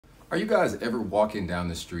Are you guys ever walking down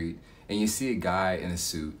the street and you see a guy in a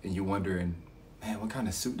suit and you're wondering, man, what kind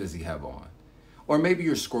of suit does he have on? Or maybe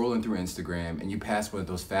you're scrolling through Instagram and you pass one of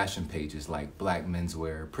those fashion pages like Black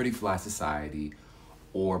Menswear, Pretty Fly Society,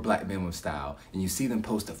 or Black Men with Style, and you see them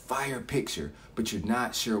post a fire picture, but you're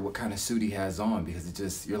not sure what kind of suit he has on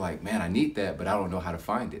because you're like, man, I need that, but I don't know how to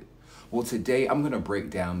find it. Well, today I'm gonna break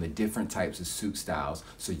down the different types of suit styles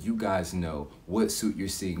so you guys know what suit you're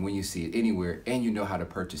seeing when you see it anywhere, and you know how to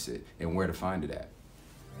purchase it and where to find it at.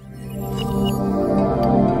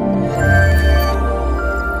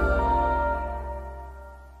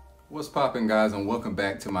 What's poppin', guys, and welcome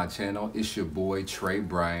back to my channel. It's your boy Trey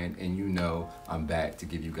Bryant, and you know I'm back to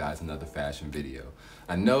give you guys another fashion video.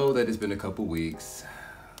 I know that it's been a couple weeks.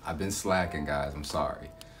 I've been slacking, guys, I'm sorry.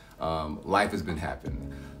 Life has been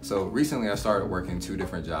happening. So recently I started working 2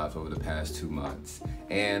 different jobs over the past 2 months,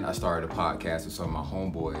 and I started a podcast with some of my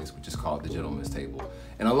homeboys, which is called The Gentleman's Table,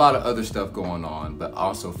 and a lot of other stuff going on. But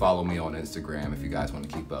also follow me on Instagram if you guys want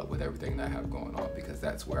to keep up with everything that I have going on, because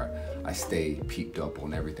that's where I stay peeped up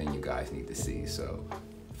on everything you guys need to see. So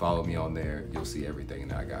follow me on there, you'll see everything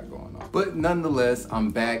that I got going on. But nonetheless, I'm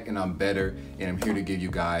back and I'm better, and I'm here to give you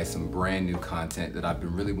guys some brand new content that I've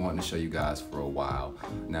been really wanting to show you guys for a while.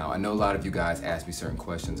 Now, I know a lot of you guys ask me certain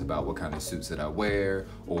questions about what kind of suits that I wear,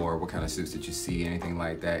 or what kind of suits that you see, anything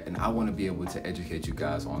like that, and I want to be able to educate you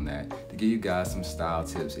guys on that, to give you guys some style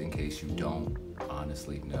tips in case you don't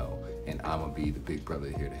honestly know, and I'm gonna be the big brother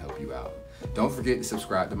here to help you out. Don't forget to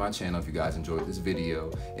subscribe to my channel if you guys enjoyed this video,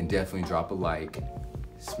 and definitely drop a like,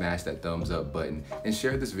 smash that thumbs up button, and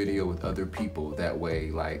share this video with other people. That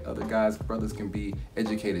way, like, other guys, brothers can be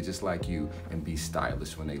educated just like you and be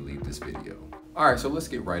stylish when they leave this video. Alright, so let's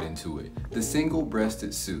get right into it. The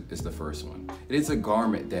single-breasted suit is the first one. It is a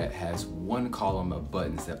garment that has one column of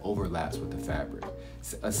buttons that overlaps with the fabric.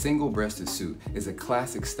 A single-breasted suit is a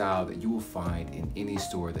classic style that you will find in any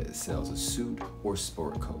store that sells a suit or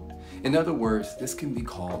sport coat. In other words, this can be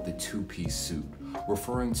called the two-piece suit,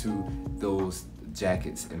 referring to those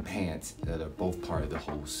jackets and pants that are both part of the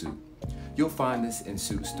whole suit. You'll find this in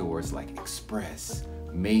suit stores like Express,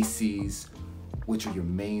 Macy's, which are your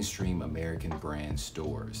mainstream American brand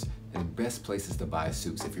stores, and the best places to buy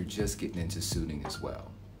suits if you're just getting into suiting as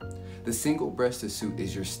well. The single-breasted suit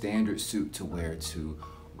is your standard suit to wear to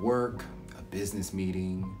work, a business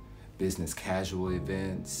meeting, business casual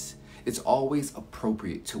events. It's always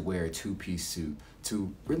appropriate to wear a two-piece suit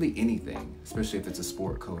to really anything, especially if it's a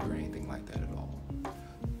sport coat or anything like that at all.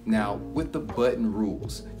 Now, with the button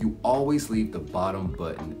rules, you always leave the bottom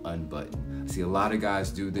button unbuttoned. I see a lot of guys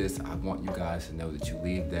do this. I want you guys to know that you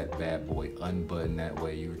leave that bad boy unbuttoned. That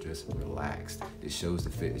way you're just relaxed. It shows the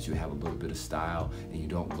fit that you have a little bit of style and you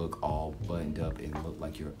don't look all buttoned up and look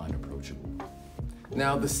like you're unapproachable.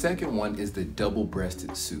 Now, the second one is the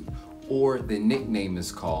double-breasted suit, or the nickname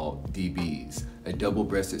is called DBs. A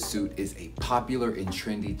double-breasted suit is a popular and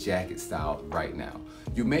trendy jacket style right now.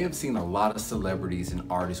 You may have seen a lot of celebrities and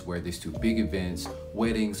artists wear this to big events,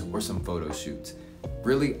 weddings, or some photo shoots.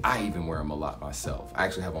 Really, I even wear them a lot myself. I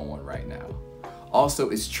actually have on one right now. Also,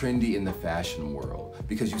 it's trendy in the fashion world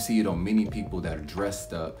because you see it on many people that are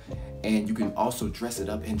dressed up, and you can also dress it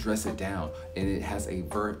up and dress it down, and it has a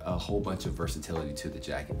whole bunch of versatility to the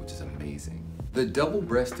jacket, which is amazing. The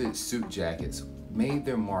double-breasted suit jackets made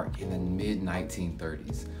their mark in the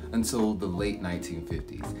mid-1930s until the late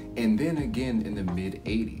 1950s, and then again in the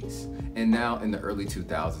mid-80s, and now in the early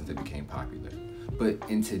 2000s it became popular. But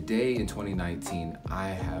in 2019, I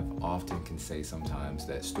have often can say sometimes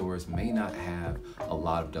that stores may not have a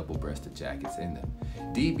lot of double-breasted jackets in them.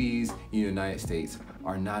 DBs in the United States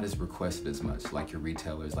are not as requested as much, like your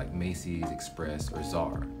retailers like Macy's, Express, or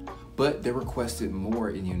Zara. But they're requested more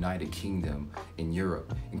in the United Kingdom, in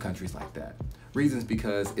Europe, in countries like that. Reasons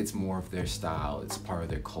because it's more of their style, it's part of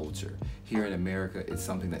their culture. Here in America, it's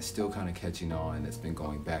something that's still kind of catching on, and it's been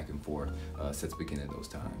going back and forth since the beginning of those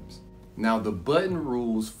times. Now, the button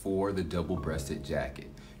rules for the double-breasted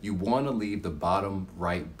jacket. You want to leave the bottom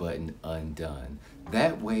right button undone.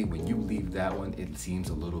 That way, when you leave that one, it seems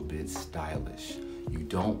a little bit stylish. You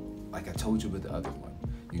don't, like I told you with the other one,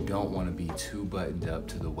 you don't want to be too buttoned up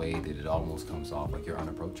to the way that it almost comes off like you're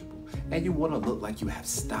unapproachable. And you want to look like you have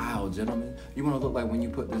style, gentlemen. You want to look like when you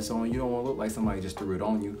put this on, you don't want to look like somebody just threw it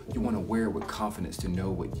on you. You want to wear it with confidence to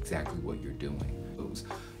know exactly what you're doing.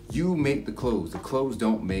 You make the clothes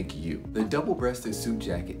don't make you. The double-breasted suit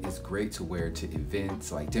jacket is great to wear to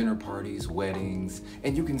events like dinner parties, weddings,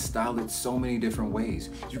 and you can style it so many different ways.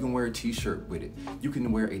 You can wear a t-shirt with it. You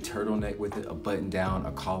can wear a turtleneck with it, a button down,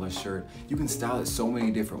 a collar shirt. You can style it so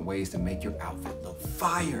many different ways to make your outfit look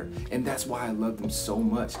fire. And that's why I love them so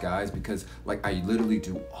much, guys, because like I literally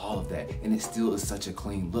do all of that and it still is such a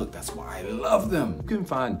clean look. That's why I love them. You can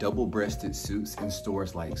find double-breasted suits in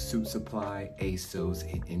stores like Suit Supply,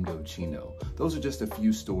 ASOS, and Indochino. Those are just a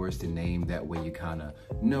few stores to name, that way you kind of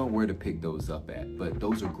know where to pick those up at. But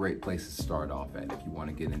those are great places to start off at if you want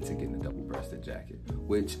to get into getting a double-breasted jacket,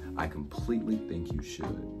 which I completely think you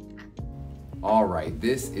should. All right,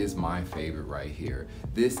 this is my favorite right here.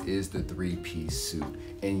 This is the three-piece suit.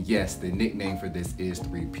 And yes, the nickname for this is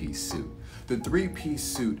three-piece suit. The three-piece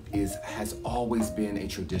suit has always been a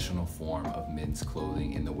traditional form of men's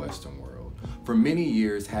clothing in the Western world. For many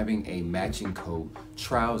years, having a matching coat,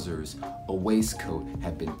 trousers, a waistcoat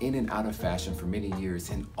have been in and out of fashion for many years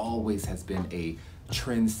and always has been a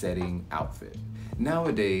trend-setting outfit.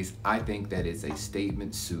 Nowadays, I think that it's a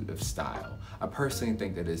statement suit of style. I personally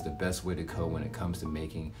think that is the best way to go when it comes to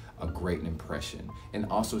making a great impression and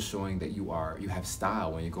also showing that you have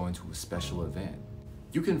style when you're going to a special event.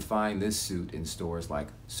 You can find this suit in stores like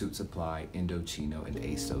Suit Supply, Indochino, and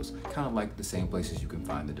ASOS, kind of like the same places you can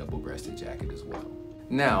find the double-breasted jacket as well.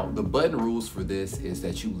 Now, the button rules for this is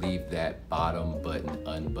that you leave that bottom button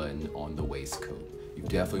unbuttoned on the waistcoat. You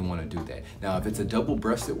definitely want to do that. Now, if it's a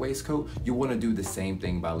double-breasted waistcoat, you want to do the same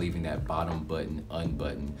thing by leaving that bottom button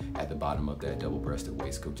unbuttoned at the bottom of that double-breasted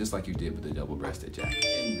waistcoat, just like you did with the double-breasted jacket.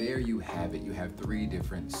 And there you have it. You have 3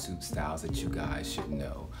 different suit styles that you guys should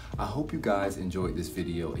know. I hope you guys enjoyed this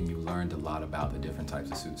video and you learned a lot about the different types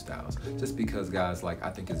of suit styles. Just because, guys, like I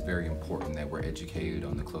think it's very important that we're educated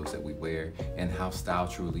on the clothes that we wear and how style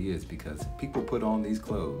truly is, because people put on these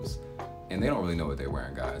clothes and they don't really know what they're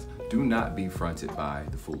wearing, guys. Do not be fronted by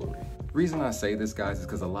the foolery. The reason I say this, guys, is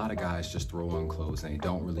because a lot of guys just throw on clothes and they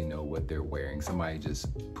don't really know what they're wearing. Somebody just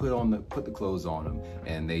put the clothes on them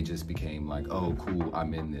and they just became like, oh, cool,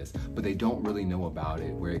 I'm in this. But they don't really know about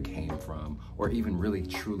it, where it came from, or even really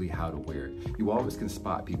truly how to wear it. You always can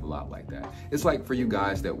spot people out like that. It's like for you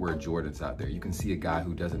guys that wear Jordans out there, you can see a guy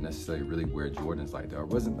who doesn't necessarily really wear Jordans like that, or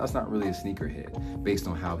that's not really a sneakerhead based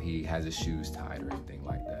on how he has his shoes tied or anything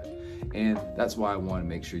like that. And that's why I want to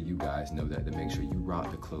make sure you guys know that, to make sure you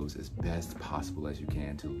rock the clothes as best possible as you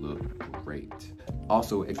can to look great.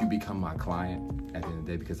 Also, if you become my client at the end of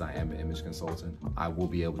the day, because I am an image consultant, I will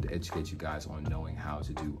be able to educate you guys on knowing how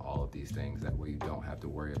to do all of these things. That way you don't have to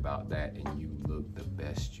worry about that and you look the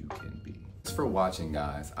best you can be. Thanks for watching,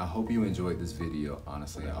 guys. I hope you enjoyed this video,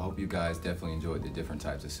 honestly. I hope you guys definitely enjoyed the different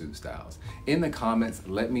types of suit styles. In the comments,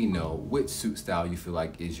 let me know which suit style you feel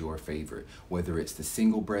like is your favorite, whether it's the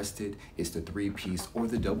single-breasted, it's the 3-piece, or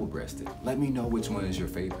the double-breasted. Let me know which one is your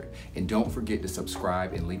favorite. And don't forget to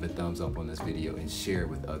subscribe and leave a thumbs up on this video and share it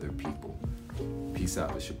with other people. Peace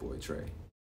out, it's your boy Trey.